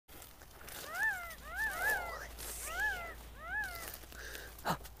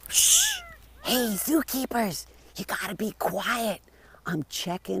Shh! Hey, zookeepers, you gotta be quiet. I'm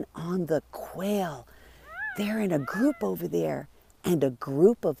checking on the quail. They're in a group over there, and a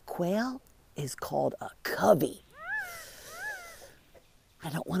group of quail is called a covey. I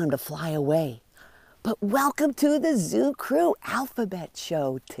don't want them to fly away. But welcome to the Zoo Crew Alphabet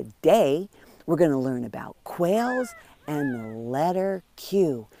Show. Today, we're going to learn about quails and the letter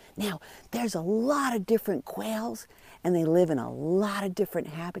Q. Now, there's a lot of different quails, and they live in a lot of different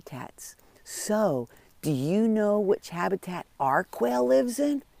habitats. So, do you know which habitat our quail lives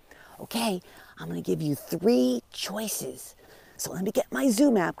in? Okay, I'm going to give you 3 choices. So let me get my zoo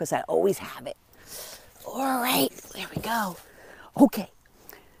map because I always have it. All right, there we go. Okay.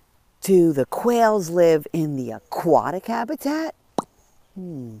 Do the quails live in the aquatic habitat?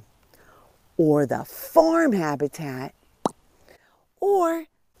 Or the farm habitat? Or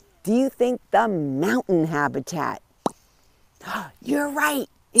do you think the mountain habitat? You're right,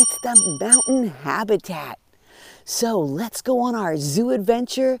 it's the mountain habitat. So let's go on our zoo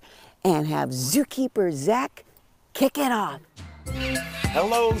adventure and have Zookeeper Zach kick it off.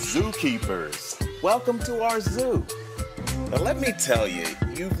 Hello, zookeepers. Welcome to our zoo. Now let me tell you,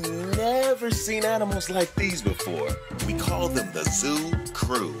 you've never seen animals like these before. We call them the Zoo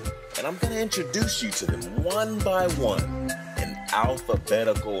Crew, and I'm going to introduce you to them one by one in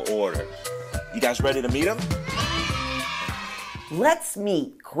alphabetical order. You guys ready to meet them? Let's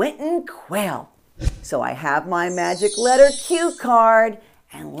meet Quentin Quail. So I have my magic letter Q card,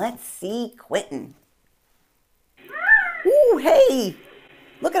 and let's see Quentin. Ooh, hey,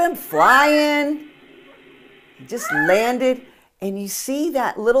 look at him flying. He just landed, and you see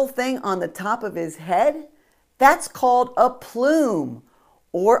that little thing on the top of his head? That's called a plume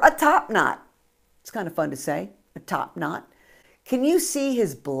or a top knot. It's kind of fun to say, a top knot. Can you see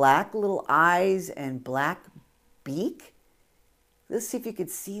his black little eyes and black beak? Let's see if you could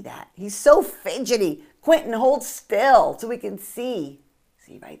see that. He's so fidgety. Quentin, hold still so we can see.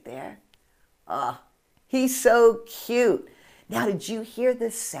 See right there? He's so cute. Now, did you hear the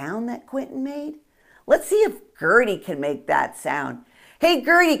sound that Quentin made? Let's see if Gerdy can make that sound. Hey,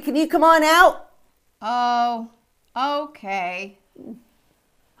 Gerdy, can you come on out? Oh, okay.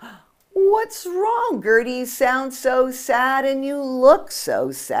 What's wrong, Gerdy? You sound so sad and you look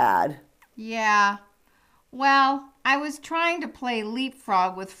so sad. Yeah. Well, I was trying to play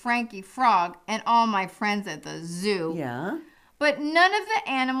leapfrog with Frankie Frog and all my friends at the zoo. Yeah? But none of the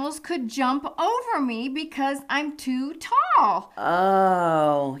animals could jump over me because I'm too tall.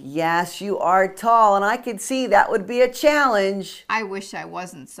 Oh, yes, you are tall, and I could see that would be a challenge. I wish I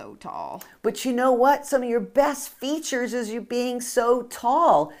wasn't so tall. But you know what? Some of your best features is you being so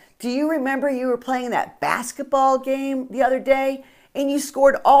tall. Do you remember you were playing that basketball game the other day, and you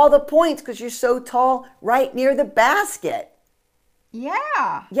scored all the points because you're so tall right near the basket?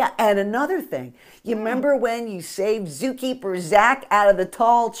 Yeah. Yeah, and another thing, you remember when you saved Zookeeper Zach out of the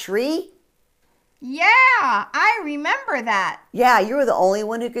tall tree? Yeah, I remember that. Yeah, you were the only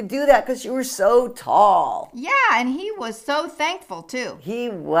one who could do that because you were so tall. Yeah, and he was so thankful too. He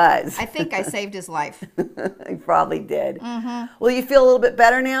was. I think I saved his life. He probably did. Well, you feel a little bit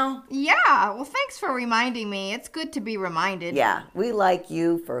better now? Yeah, well, thanks for reminding me. It's good to be reminded. Yeah, we like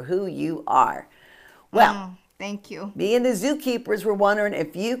you for who you are. Well, thank you. Me and the zookeepers were wondering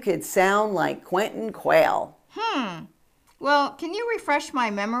if you could sound like Quentin Quail. Well, can you refresh my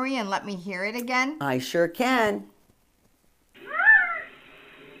memory and let me hear it again? I sure can.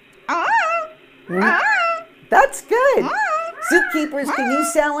 That's good. Zookeepers, can you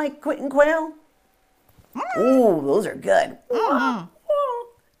sound like Quentin Quail? Ooh, those are good.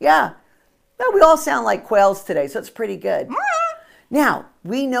 Yeah. Well, we all sound like quails today, so it's pretty good. Now,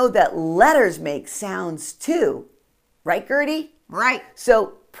 we know that letters make sounds too. Right, Gerdy? Right.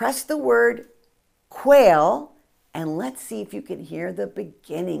 So press the word quail, and let's see if you can hear the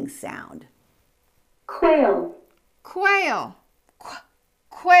beginning sound. Quail. Quail.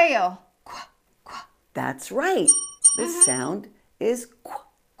 Quail. That's right. This sound is qu,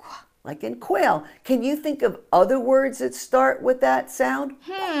 like in quail. Can you think of other words that start with that sound?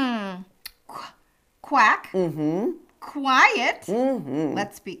 Quack. Quiet.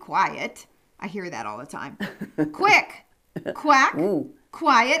 Let's be quiet. I hear that all the time. Quick. Quack.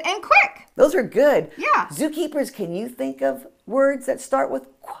 Quiet and quick. Those are good. Yeah. Zookeepers, can you think of words that start with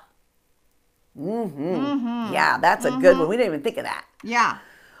qu? Yeah, that's a good one. We didn't even think of that. Yeah.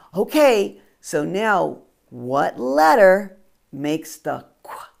 Okay, so now what letter makes the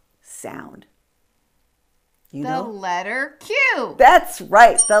qu sound? You know? The letter Q. That's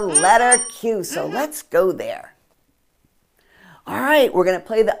right, the letter Q. So let's go there. All right, we're going to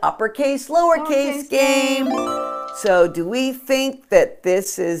play the uppercase, lowercase game. So do we think that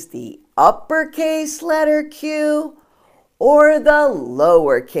this is the uppercase letter Q or the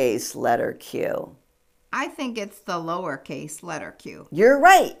lowercase letter Q? I think it's the lowercase letter Q. You're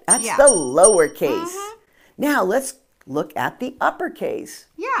right. That's Yeah. the lowercase. Now let's look at the uppercase.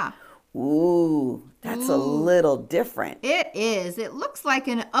 Yeah, Ooh, that's a little different. it is. It looks like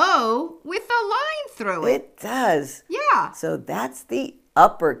an O with a line through it. It does. Yeah. So that's the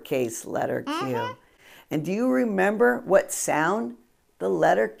uppercase letter Q. And do you remember what sound the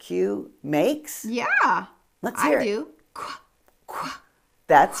letter Q makes? Yeah. Let's hear I it. do.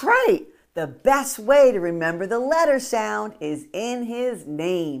 That's right. The best way to remember the letter sound is in his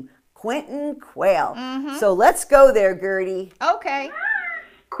name, Quentin Quail. So let's go there, Gerdy. Okay.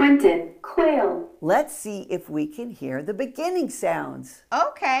 Quentin Quail. Let's see if we can hear the beginning sounds.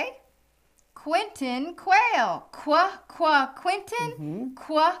 Okay. Quentin Quail. Qua, Quentin.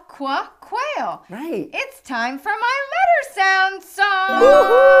 Qua, Quail. Right. It's time for my letter sound song.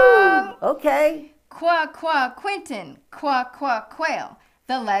 Woohoo! Okay. Qua, Quentin. Qua, Quail.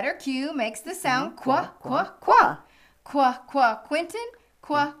 The letter Q makes the sound qua. Qua, Quentin.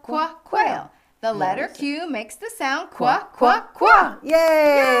 Qua, Quail. The letter Q makes the sound qua. Yay!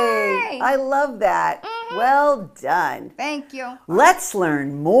 Yay! I love that. Well done. Thank you. Let's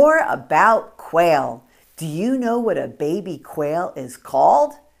learn more about quail. Do you know what a baby quail is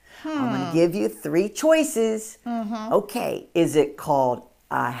called? I'm going to give you 3 choices. Okay, is it called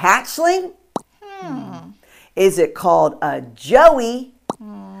a hatchling? Is it called a joey?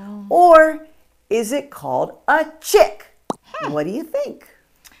 Or is it called a chick? What do you think?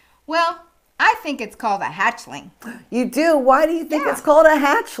 Well, I think it's called a hatchling. You do? Why do you think Yeah. it's called a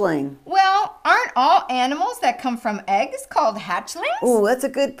hatchling? Well, aren't all animals that come from eggs called hatchlings? Ooh, that's a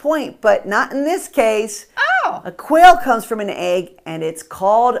good point, but not in this case. Oh, A quail comes from an egg and it's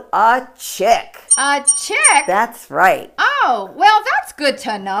called a chick. a chick? That's right. Oh, well, that's good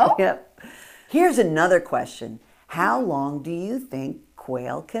to know. Yep. Here's another question. How long do you think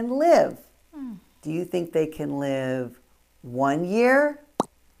quail can live? Do you think they can live 1 year?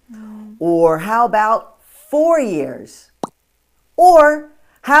 Or how about 4 years? Or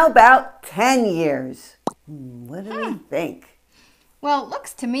how about 10 years? What do we think? Well, it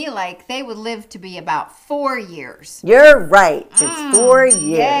looks to me like they would live to be about 4 years. You're right. It's 4 years.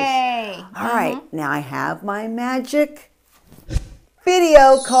 Yay. All right, now I have my magic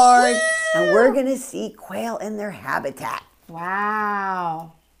video card, and we're going to see quail in their habitat.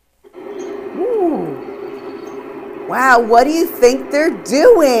 Wow. Ooh. Wow, what do you think they're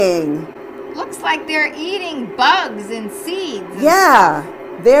doing? Looks like they're eating bugs and seeds. Yeah,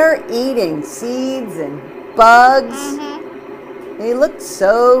 they're eating seeds and bugs. They look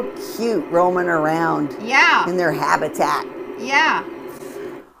so cute roaming around Yeah. in their habitat. Yeah.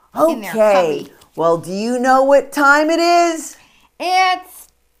 In their Okay, cubby. well, do you know what time it is? It's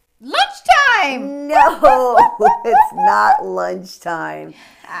lunchtime. No, it's not lunchtime.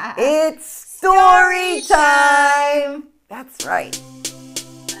 It's story time. That's right.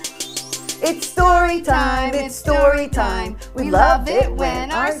 It's story time, it's story time. We love it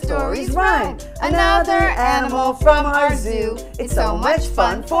when our stories rhyme. Another animal from our zoo. It's so much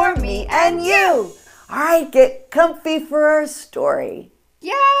fun for me and you. All right, get comfy for our story.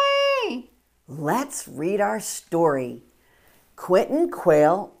 Yay. Let's read our story. Quentin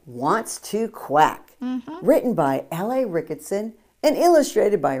Quail Wants to Quack. Written by L.A. Ricketson and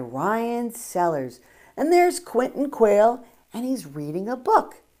illustrated by Ryan Sellers. And there's Quentin Quail, and he's reading a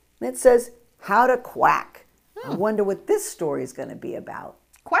book. And it says, How to Quack. I wonder what this story is going to be about.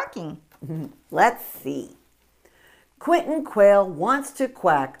 Quacking. Let's see. Quentin Quail wants to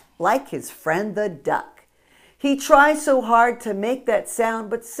quack like his friend the duck. He tries so hard to make that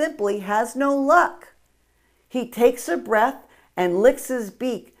sound, but simply has no luck. He takes a breath and licks his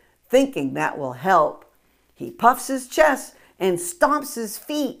beak, thinking that will help. He puffs his chest and stomps his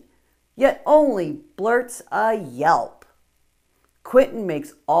feet, yet only blurts a yelp. Quentin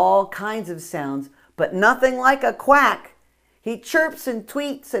makes all kinds of sounds, but nothing like a quack. He chirps and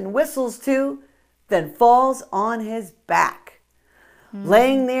tweets and whistles too, then falls on his back.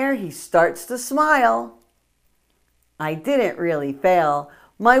 Laying there, he starts to smile. I didn't really fail.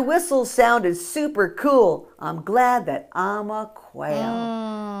 My whistle sounded super cool. I'm glad that I'm a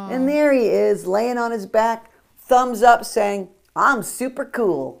quail. And there he is, laying on his back, thumbs up, saying, I'm super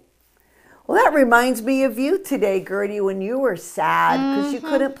cool. Well, that reminds me of you today, Gerdy, when you were sad because you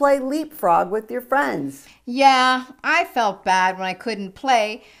couldn't play leapfrog with your friends. Yeah, I felt bad when I couldn't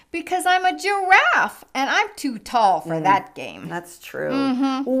play because I'm a giraffe and I'm too tall for that game. That's true.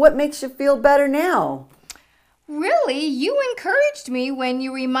 Well, what makes you feel better now? Really, you encouraged me when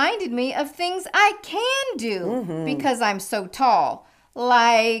you reminded me of things I can do because I'm so tall.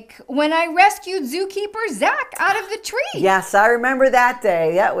 Like when I rescued Zookeeper Zach out of the tree. Yes, I remember that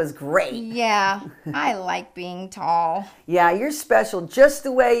day. That was great. Yeah, I like being tall. Yeah, you're special just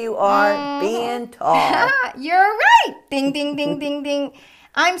the way you are, being tall. You're right. Ding, ding, ding, ding, ding.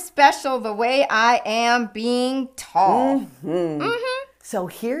 I'm special the way I am being tall. So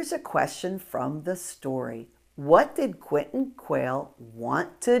here's a question from the story. What did Quentin Quail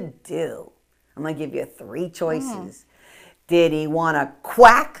want to do? I'm going to give you 3 choices. Did he want to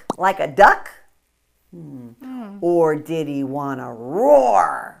quack like a duck? Or did he want to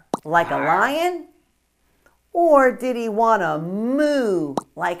roar like a lion? Or did he want to moo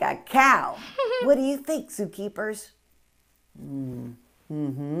like a cow? What do you think, zookeepers?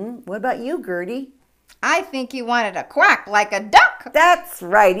 What about you, Gerdy? I think he wanted to quack like a duck. That's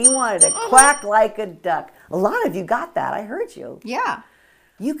right. He wanted to quack like a duck. A lot of you got that. I heard you. Yeah.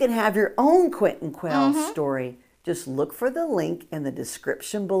 You can have your own Quentin Quail story. Just look for the link in the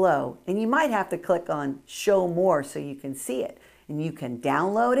description below. And you might have to click on show more so you can see it. And you can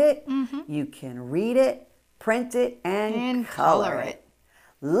download it, you can read it, print it, and color it.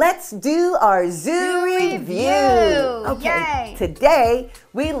 Let's do our zoo review. Okay, Yay. Today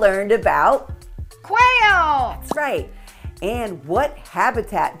we learned about Quail. that's right. And what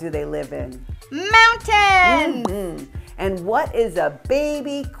habitat do they live in? Mountain. And what is a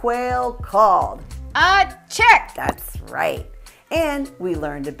baby quail called? A chick. That's right. And we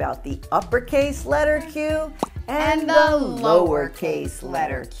learned about the uppercase letter Q and the lowercase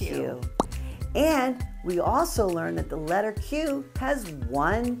letter Q. And we also learned that the letter Q has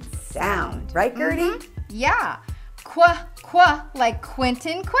 1 sound. Right, Gerdy? Yeah. Qua, qua, like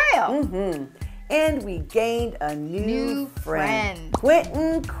Quentin Quail. And we gained a new friend,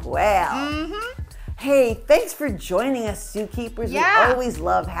 Quentin Quail. Hey, thanks for joining us, Zookeepers. Yeah. We always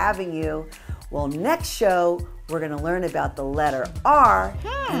love having you. Well, next show, we're going to learn about the letter R.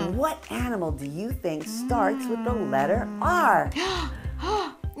 And what animal do you think starts with the letter R?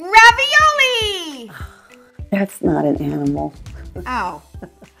 Ravioli. That's not an animal. Oh.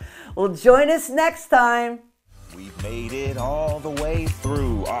 Well, join us next time. We've made it all the way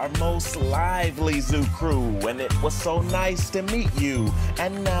through our most lively zoo crew, and it was so nice to meet you.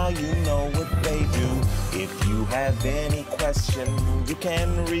 And now you know what they do. If you have any question, you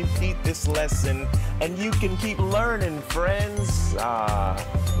can repeat this lesson, and you can keep learning, friends.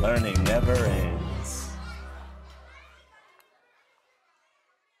 Learning never ends.